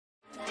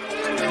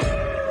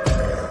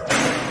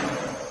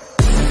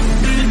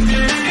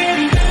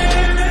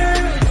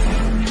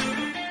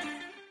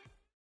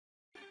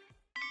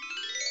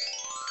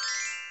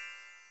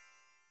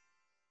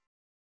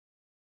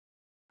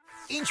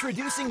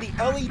Introducing the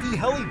LED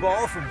Heli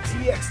Ball from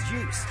TX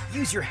Juice.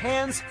 Use your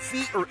hands,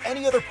 feet, or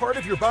any other part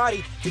of your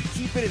body to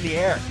keep it in the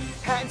air.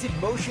 Patented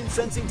motion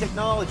sensing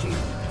technology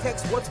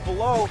detects what's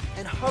below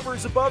and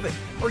hovers above it.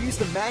 Or use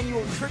the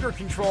manual trigger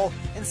control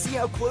and see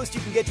how close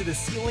you can get to the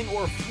ceiling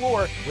or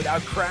floor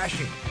without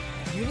crashing.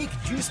 Unique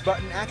juice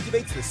button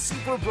activates the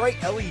super bright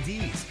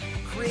LEDs,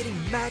 creating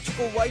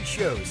magical light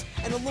shows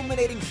and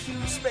illuminating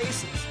huge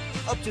spaces.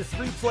 Up to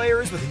 3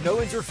 players with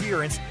no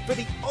interference for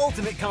the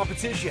ultimate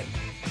competition.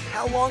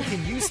 How long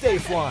can you stay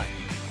flying?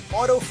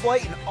 Auto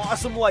flight and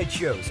awesome light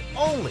shows,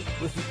 only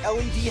with the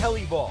LED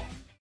Heli Ball.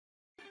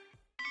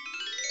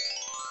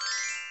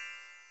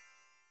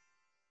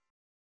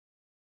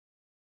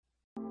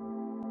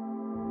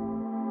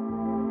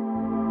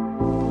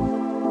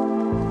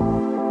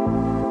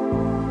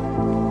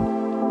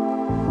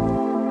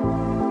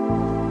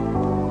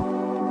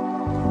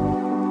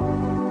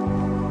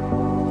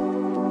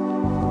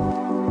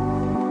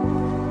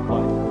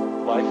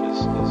 Life is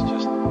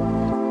just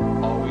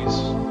always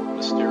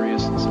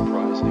mysterious and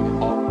surprising.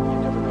 You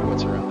never know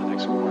what's around the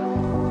next corner.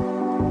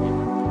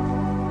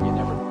 You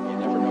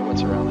never know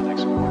what's around the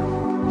next corner.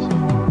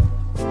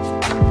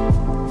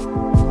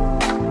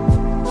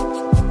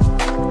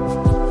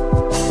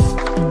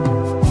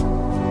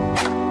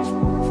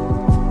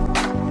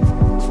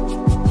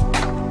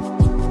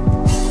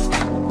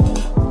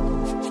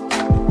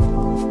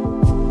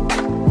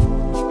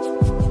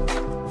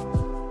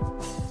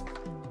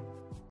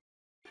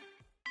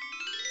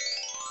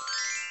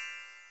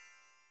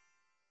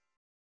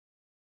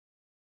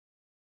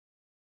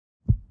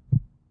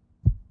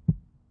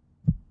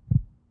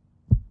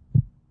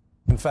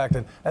 In fact,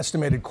 an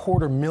estimated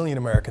 250,000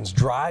 Americans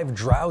drive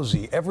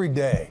drowsy every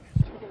day.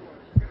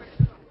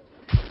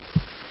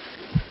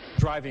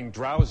 Driving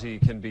drowsy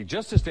can be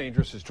just as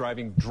dangerous as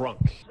driving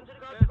drunk.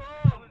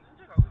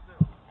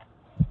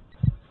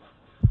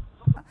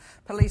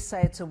 Police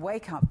say it's a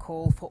wake-up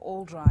call for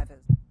all drivers.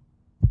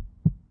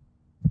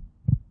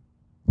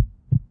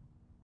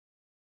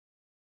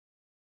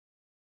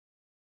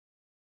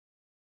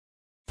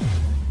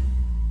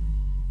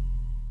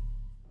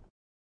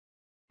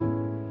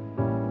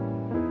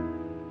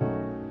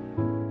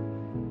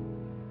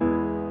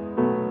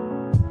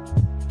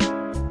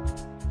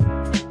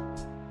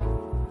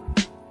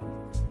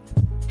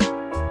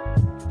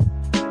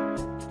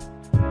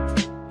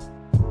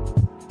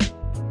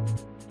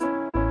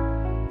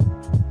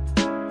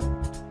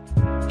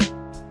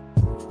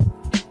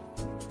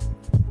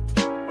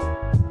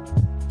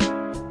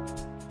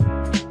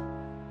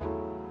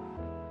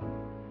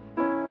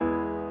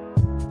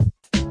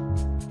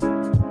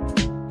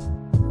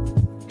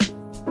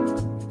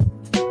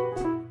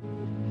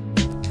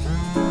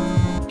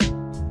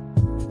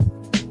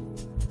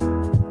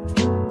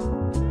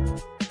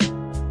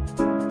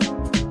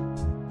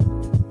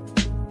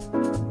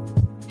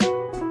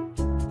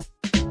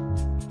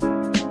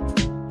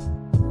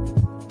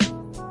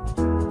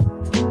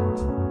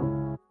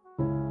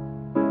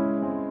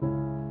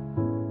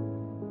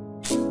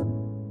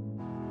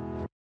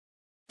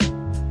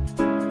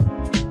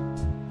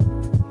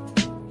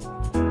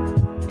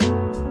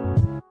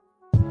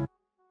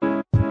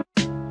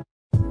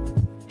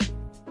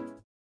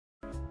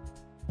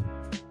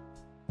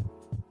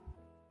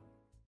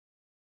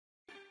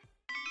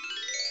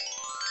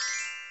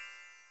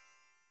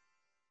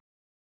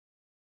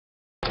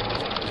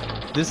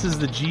 This is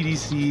the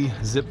GDC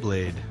Zip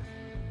Blade,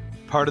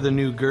 part of the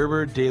new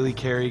Gerber Daily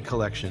Carry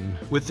collection.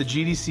 With the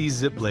GDC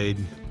Zip Blade,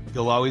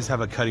 you'll always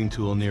have a cutting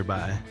tool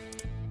nearby.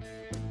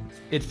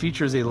 It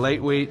features a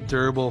lightweight,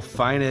 durable,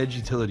 fine-edge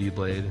utility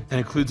blade and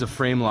includes a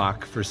frame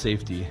lock for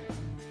safety.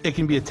 It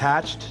can be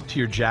attached to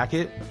your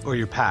jacket or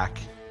your pack,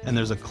 and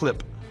there's a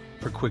clip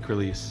for quick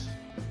release.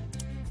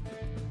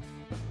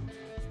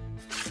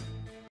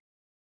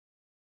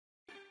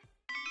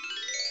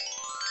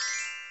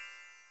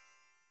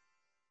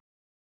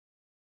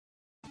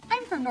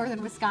 I'm from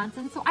northern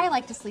Wisconsin, so I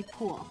like to sleep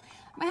cool.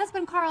 My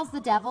husband Carl's the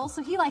devil,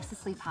 so he likes to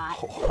sleep hot.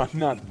 Oh, I'm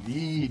not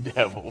the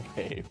devil,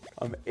 babe.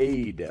 I'm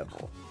a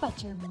devil.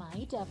 But you're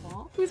my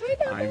devil. Who's my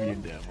devil? I'm your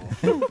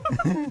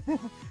devil.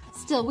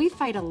 Still, we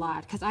fight a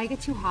lot because I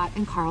get too hot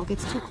and Carl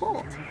gets too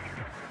cold.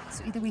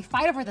 So either we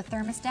fight over the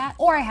thermostat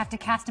or I have to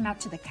cast him out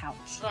to the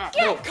couch.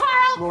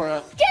 Carl!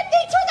 Laura. Get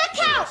me to the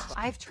couch!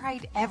 I've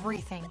tried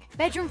everything.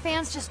 Bedroom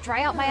fans just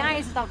dry out my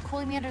eyes without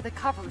cooling me under the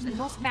covers, and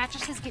most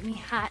mattresses get me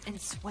hot and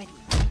sweaty.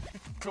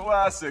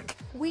 Classic.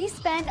 We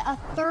spend a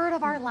third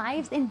of our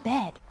lives in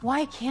bed.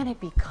 Why can't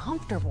it be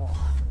comfortable?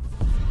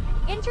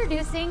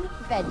 Introducing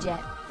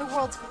BedJet, the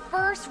world's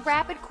first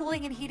rapid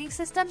cooling and heating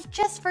system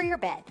just for your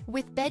bed.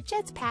 With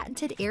BedJet's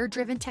patented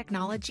air-driven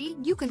technology,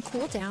 you can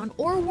cool down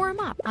or warm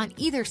up on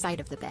either side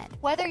of the bed.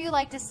 Whether you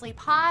like to sleep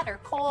hot or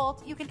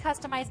cold, you can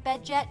customize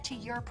BedJet to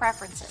your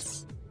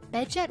preferences.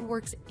 BedJet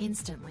works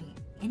instantly,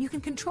 and you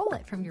can control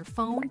it from your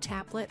phone,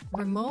 tablet,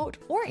 remote,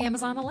 or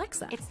Amazon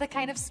Alexa. It's the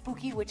kind of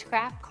spooky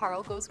witchcraft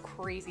Carl goes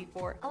crazy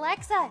for.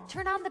 Alexa,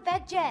 turn on the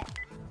BedJet.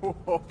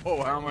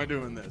 Whoa, how am I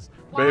doing this?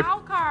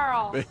 Wow,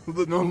 Carl. Babe,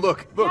 no,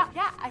 look.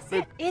 Yeah, I see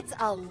it. It's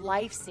a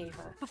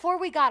lifesaver. Before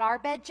we got our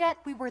bed jet,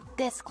 we were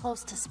this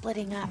close to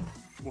splitting up.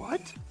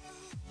 What?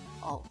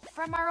 Oh,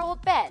 from our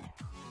old bed.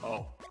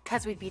 Oh.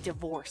 Because we'd be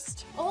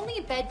divorced.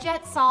 Only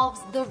BedJet solves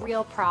the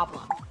real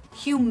problem.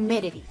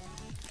 Humidity.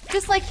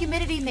 Just like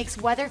humidity makes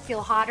weather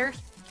feel hotter,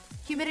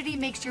 humidity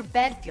makes your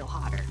bed feel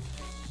hotter.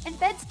 And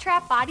beds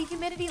trap body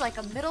humidity like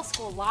a middle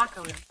school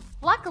locker room.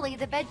 Luckily,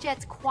 the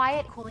BedJet's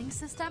quiet cooling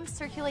system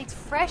circulates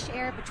fresh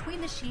air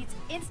between the sheets,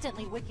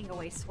 instantly wicking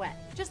away sweat.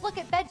 Just look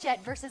at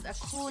BedJet versus a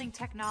cooling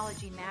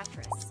technology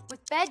mattress.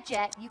 With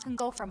BedJet, you can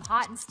go from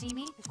hot and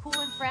steamy to cool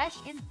and fresh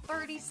in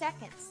 30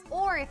 seconds.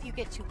 Or if you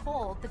get too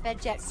cold, the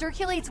BedJet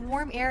circulates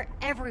warm air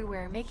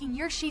everywhere, making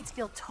your sheets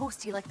feel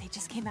toasty like they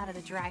just came out of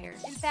the dryer.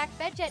 In fact,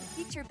 BedJet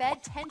heats your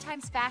bed 10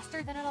 times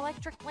faster than an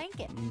electric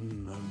blanket.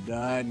 I've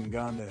died and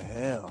gone to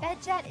hell.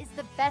 BedJet is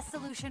the best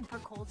solution for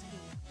cold heat.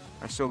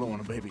 I still don't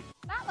want a baby.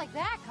 Not like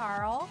that,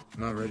 Carl.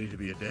 I'm not ready to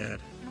be a dad.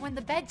 And when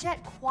the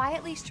BedJet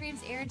quietly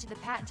streams air into the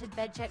patented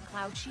BedJet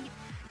cloud sheet,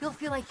 you'll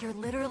feel like you're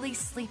literally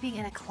sleeping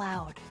in a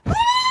cloud.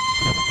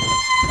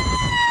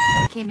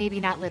 Okay, maybe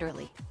not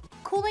literally.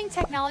 Cooling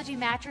technology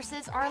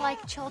mattresses are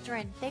like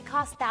children. They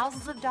cost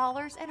thousands of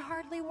dollars and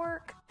hardly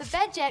work. The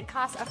BedJet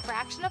costs a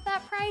fraction of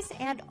that price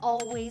and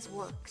always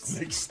works.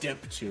 Like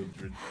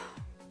stepchildren.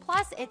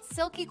 Plus, it's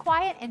silky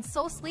quiet and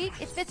so sleek,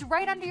 it fits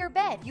right under your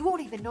bed. You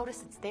won't even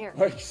notice it's there.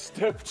 Like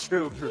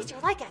stepchildren. You're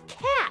like a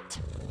cat.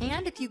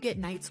 And if you get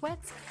night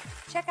sweats,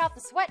 check out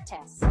the sweat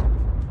test.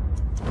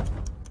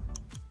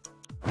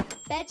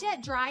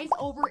 BedJet dries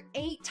over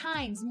 8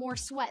 times more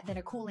sweat than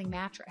a cooling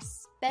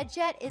mattress.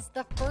 BedJet is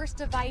the first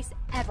device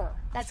ever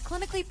that's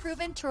clinically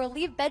proven to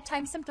relieve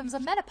bedtime symptoms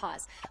of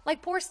menopause,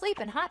 like poor sleep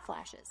and hot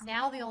flashes.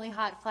 Now the only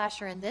hot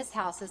flasher in this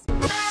house is...